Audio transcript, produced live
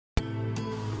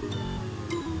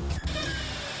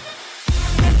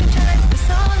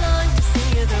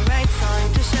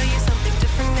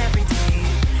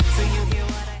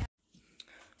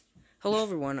Hello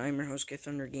everyone, I'm your host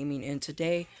KTHUNDER Gaming, and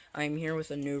today I'm here with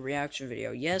a new reaction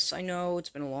video. Yes, I know it's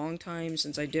been a long time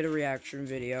since I did a reaction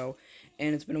video,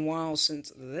 and it's been a while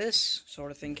since this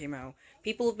sort of thing came out.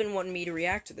 People have been wanting me to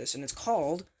react to this, and it's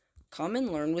called Come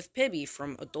and Learn with Pibby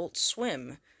from Adult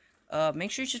Swim. Make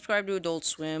sure you subscribe to Adult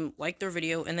Swim, like their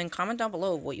video, and then comment down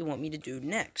below what you want me to do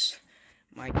next.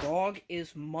 My dog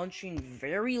is munching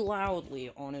very loudly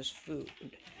on his food.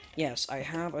 Yes, I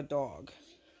have a dog.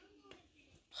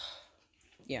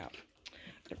 Yeah.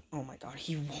 Oh my god,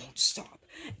 he won't stop.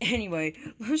 Anyway,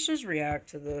 let's just react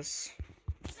to this.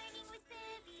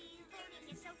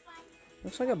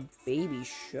 Looks like a baby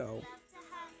show.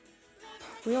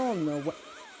 We all know what...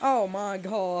 Oh my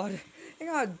god. It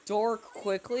got dark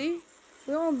quickly.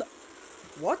 We all know...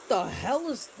 What the hell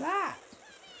is that?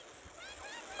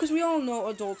 Because we all know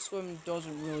Adult Swim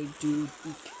doesn't really do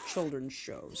children's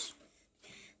shows.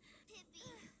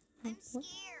 I'm scared.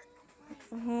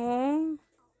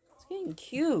 It's getting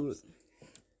cute.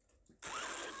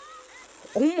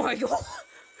 Oh my god!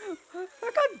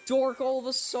 That got dark all of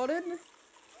a sudden.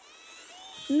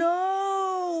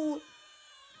 No!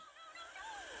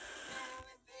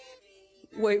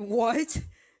 Wait, what?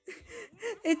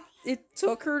 It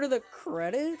took her to the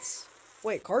credits?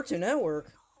 Wait, Cartoon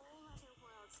Network?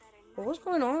 But what's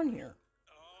going on here?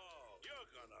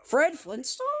 Fred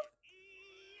Flintstone?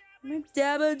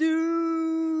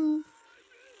 McDabadoo!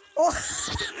 Oh!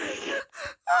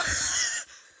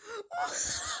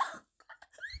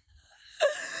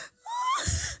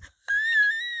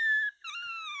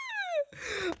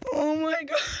 Oh my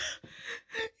god!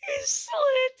 He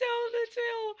slid down the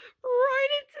tail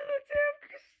right into the damn.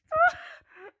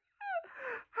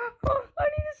 Oh, I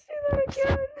need to see that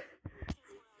again.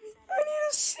 I need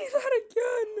to see that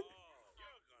again.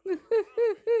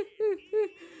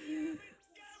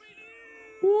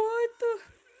 What the?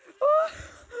 Oh.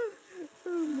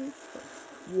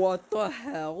 What the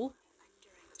hell?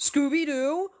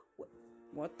 Scooby-Doo?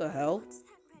 What the hell?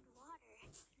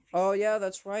 Oh yeah,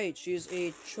 that's right. She's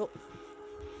a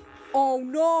Oh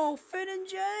no, Finn and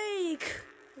Jake!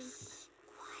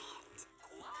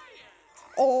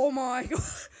 Oh my god.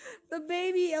 The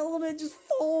baby element just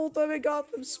fooled them and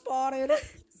got them spotted.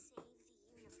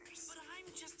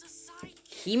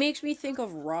 He makes me think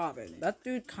of Robin. That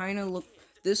dude kind of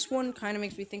this one kind of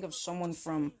makes me think of someone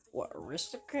from, what,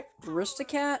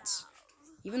 Aristocats?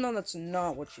 Even though that's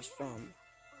not what she's from.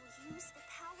 Use the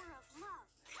power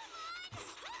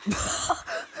of love.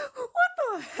 What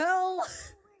the hell?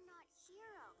 We're not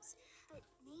heroes, but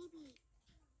maybe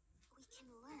we can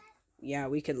learn. Yeah,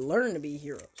 we can learn to be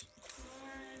heroes.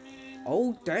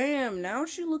 Oh, damn, now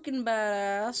she's looking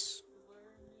badass.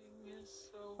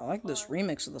 I like this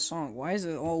remix of the song. Why is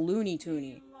it all Looney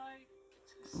Toony?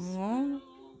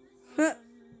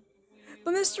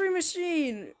 The Mystery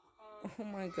Machine! Oh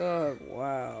my god,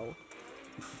 wow.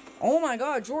 Oh my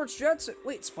god, George Jetson.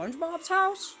 Wait, SpongeBob's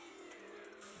house?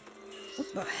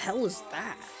 What the hell is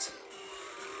that?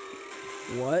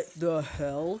 What the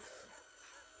hell?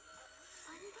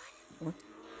 What?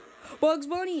 Bugs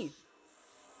Bunny!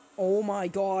 Oh my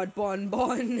god, Bun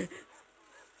Bun!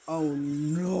 Oh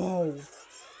no!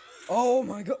 Oh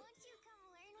my god!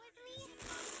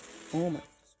 Oh my...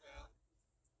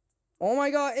 Oh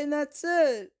my god, and that's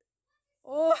it!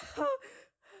 Oh,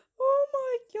 oh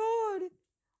my god!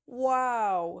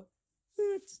 Wow!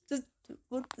 It's just...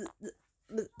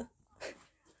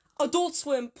 Adult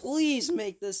Swim, please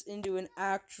make this into an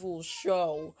actual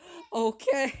show,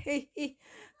 okay?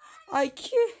 I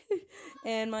can't...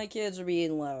 And my kids are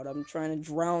being loud. I'm trying to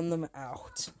drown them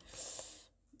out.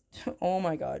 Oh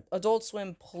my god. Adult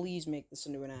Swim, please make this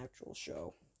into an actual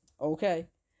show. Okay?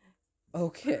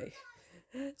 Okay.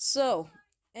 So,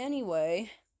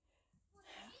 anyway.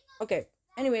 Okay.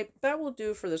 Anyway, that will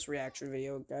do for this reaction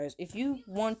video, guys. If you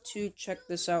want to check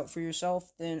this out for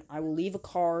yourself, then I will leave a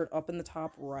card up in the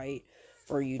top right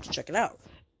for you to check it out.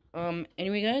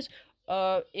 Anyway, guys,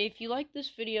 if you like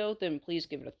this video, then please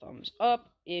give it a thumbs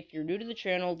up. If you're new to the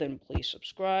channel, then please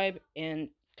subscribe, and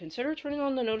consider turning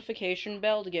on the notification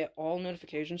bell to get all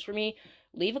notifications for me.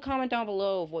 Leave a comment down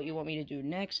below of what you want me to do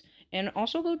next, and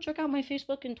also go check out my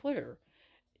Facebook and Twitter.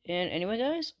 And anyway,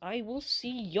 guys, I will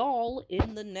see y'all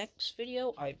in the next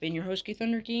video. I've been your host,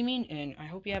 KTHUNDER Gaming, and I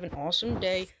hope you have an awesome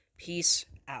day. Peace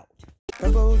out.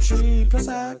 Rainbow tree, plus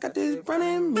I got this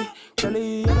running me.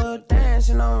 Really,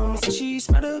 dancing on me. She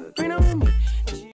smelled the green on me.